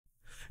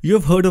You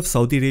have heard of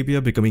Saudi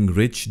Arabia becoming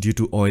rich due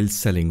to oil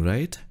selling,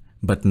 right?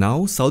 But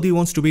now Saudi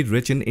wants to be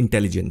rich in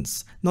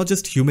intelligence, not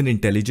just human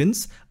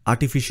intelligence,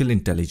 artificial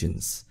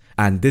intelligence.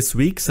 And this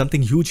week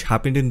something huge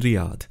happened in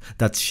Riyadh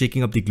that's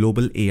shaking up the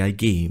global AI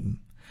game.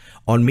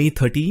 On May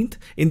 13th,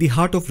 in the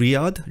heart of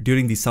Riyadh,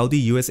 during the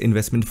Saudi-US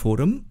Investment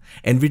Forum,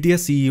 NVIDIA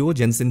CEO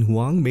Jensen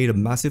Huang made a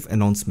massive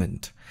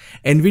announcement.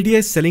 NVIDIA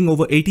is selling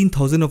over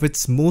 18,000 of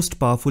its most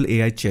powerful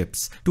AI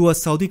chips to a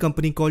Saudi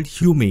company called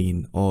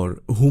HUMAIN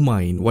or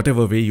HUMAIN,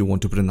 whatever way you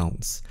want to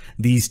pronounce.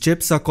 These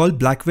chips are called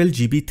Blackwell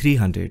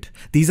GB300.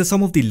 These are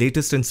some of the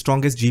latest and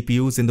strongest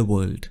GPUs in the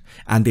world.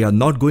 And they are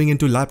not going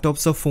into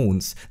laptops or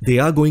phones. They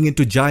are going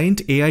into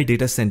giant AI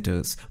data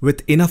centers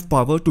with enough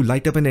power to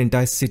light up an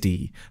entire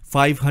city,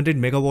 500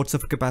 megawatts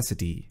of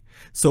capacity.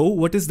 So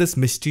what is this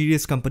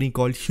mysterious company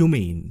called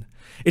HUMAIN?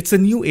 It's a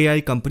new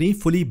AI company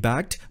fully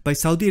backed by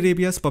Saudi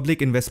Arabia's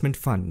Public Investment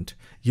Fund.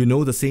 You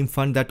know, the same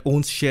fund that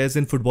owns shares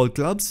in football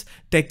clubs,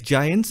 tech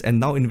giants, and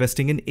now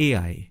investing in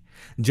AI.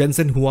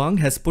 Jensen Huang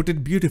has put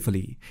it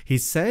beautifully. He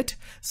said,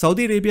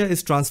 Saudi Arabia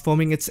is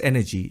transforming its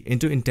energy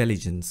into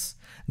intelligence.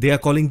 They are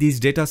calling these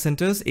data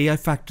centers AI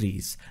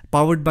factories,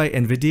 powered by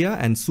NVIDIA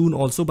and soon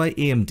also by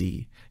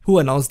AMD, who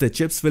announced their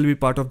chips will be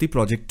part of the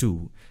project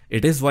too.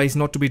 It is wise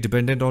not to be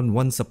dependent on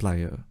one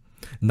supplier.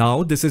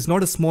 Now, this is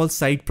not a small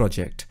side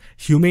project.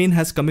 HUMAIN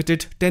has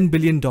committed $10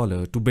 billion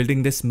to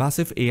building this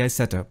massive AI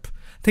setup.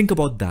 Think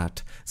about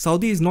that.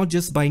 Saudi is not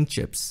just buying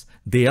chips.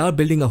 They are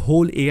building a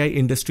whole AI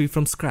industry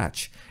from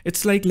scratch.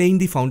 It's like laying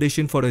the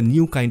foundation for a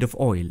new kind of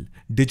oil,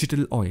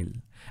 digital oil.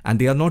 And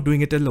they are not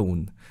doing it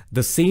alone.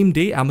 The same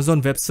day,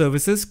 Amazon Web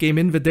Services came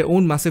in with their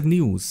own massive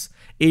news.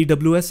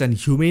 AWS and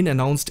HUMAIN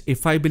announced a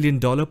 $5 billion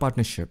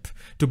partnership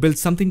to build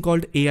something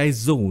called AI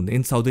Zone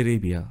in Saudi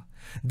Arabia.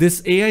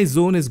 This AI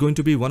zone is going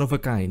to be one of a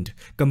kind,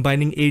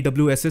 combining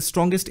AWS's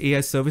strongest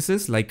AI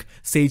services like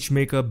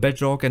SageMaker,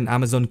 Bedrock, and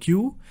Amazon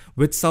Q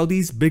with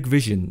Saudi's big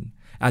vision.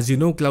 As you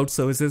know, cloud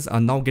services are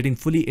now getting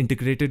fully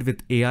integrated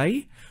with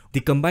AI.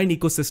 The combined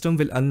ecosystem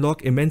will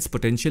unlock immense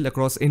potential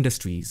across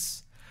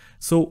industries.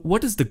 So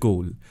what is the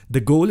goal? The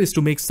goal is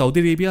to make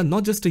Saudi Arabia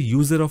not just a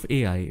user of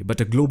AI,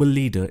 but a global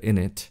leader in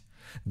it.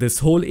 This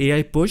whole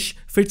AI push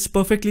fits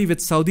perfectly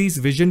with Saudi's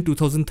Vision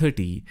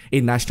 2030,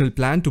 a national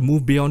plan to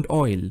move beyond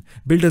oil,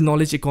 build a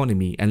knowledge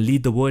economy, and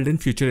lead the world in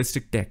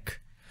futuristic tech.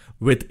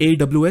 With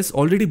AWS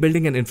already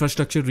building an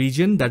infrastructure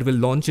region that will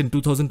launch in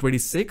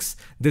 2026,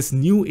 this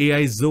new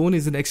AI zone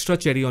is an extra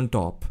cherry on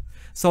top.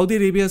 Saudi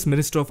Arabia's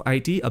Minister of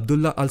IT,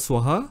 Abdullah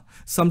Al-Swaha,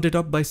 summed it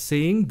up by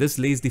saying this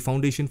lays the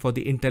foundation for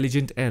the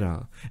intelligent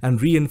era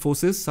and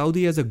reinforces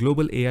Saudi as a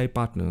global AI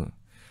partner.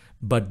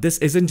 But this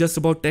isn't just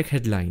about tech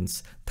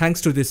headlines. Thanks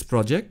to this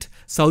project,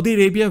 Saudi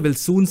Arabia will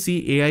soon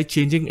see AI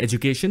changing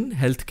education,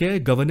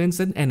 healthcare,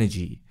 governance, and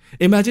energy.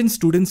 Imagine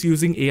students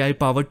using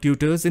AI-powered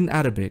tutors in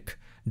Arabic,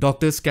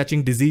 doctors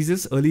catching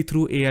diseases early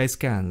through AI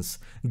scans,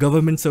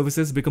 government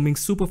services becoming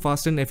super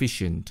fast and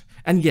efficient,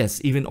 and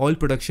yes, even oil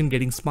production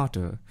getting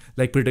smarter,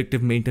 like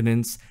predictive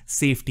maintenance,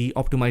 safety,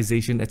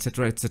 optimization,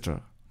 etc.,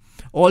 etc.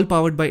 All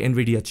powered by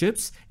NVIDIA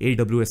chips,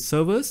 AWS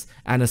servers,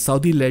 and a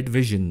Saudi-led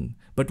vision.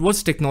 But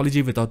what's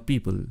technology without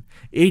people?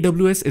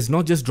 AWS is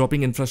not just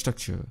dropping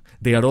infrastructure.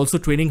 They are also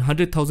training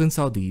 100,000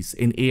 Saudis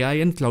in AI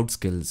and cloud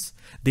skills.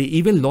 They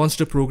even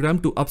launched a program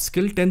to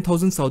upskill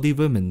 10,000 Saudi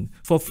women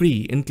for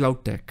free in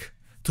cloud tech.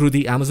 Through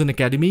the Amazon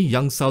Academy,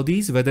 young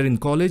Saudis, whether in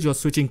college or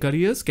switching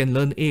careers, can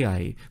learn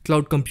AI,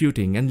 cloud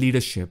computing, and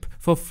leadership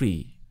for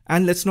free.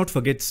 And let's not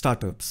forget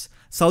startups.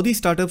 Saudi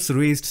startups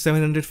raised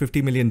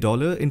 $750 million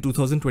in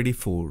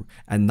 2024,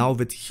 and now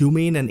with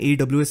HUMAIN and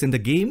AWS in the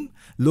game,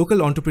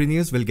 local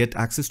entrepreneurs will get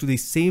access to the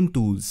same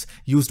tools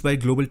used by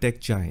global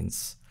tech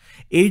giants.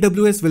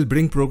 AWS will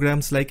bring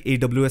programs like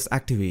AWS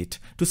Activate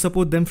to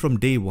support them from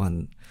day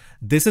one.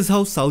 This is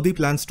how Saudi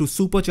plans to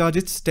supercharge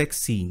its tech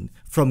scene,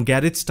 from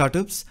garage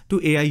startups to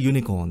AI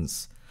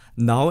unicorns.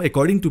 Now,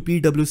 according to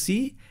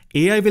PwC,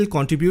 AI will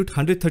contribute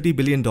 $130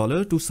 billion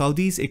to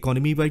Saudi's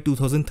economy by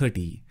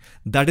 2030.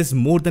 That is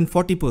more than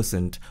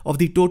 40% of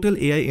the total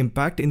AI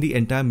impact in the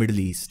entire Middle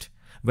East.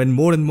 When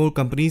more and more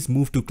companies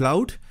move to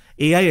cloud,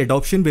 AI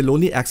adoption will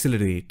only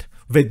accelerate.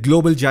 With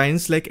global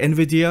giants like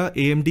NVIDIA,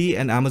 AMD,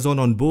 and Amazon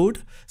on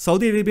board,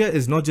 Saudi Arabia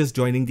is not just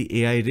joining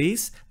the AI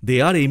race, they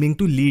are aiming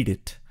to lead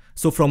it.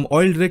 So from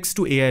oil rigs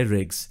to AI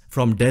rigs,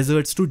 from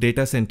deserts to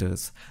data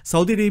centers,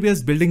 Saudi Arabia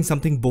is building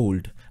something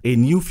bold, a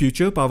new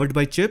future powered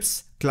by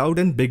chips, cloud,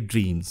 and big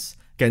dreams.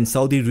 Can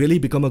Saudi really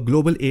become a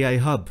global AI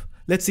hub?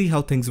 Let's see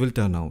how things will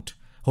turn out.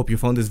 Hope you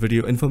found this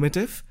video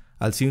informative.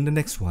 I'll see you in the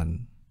next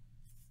one.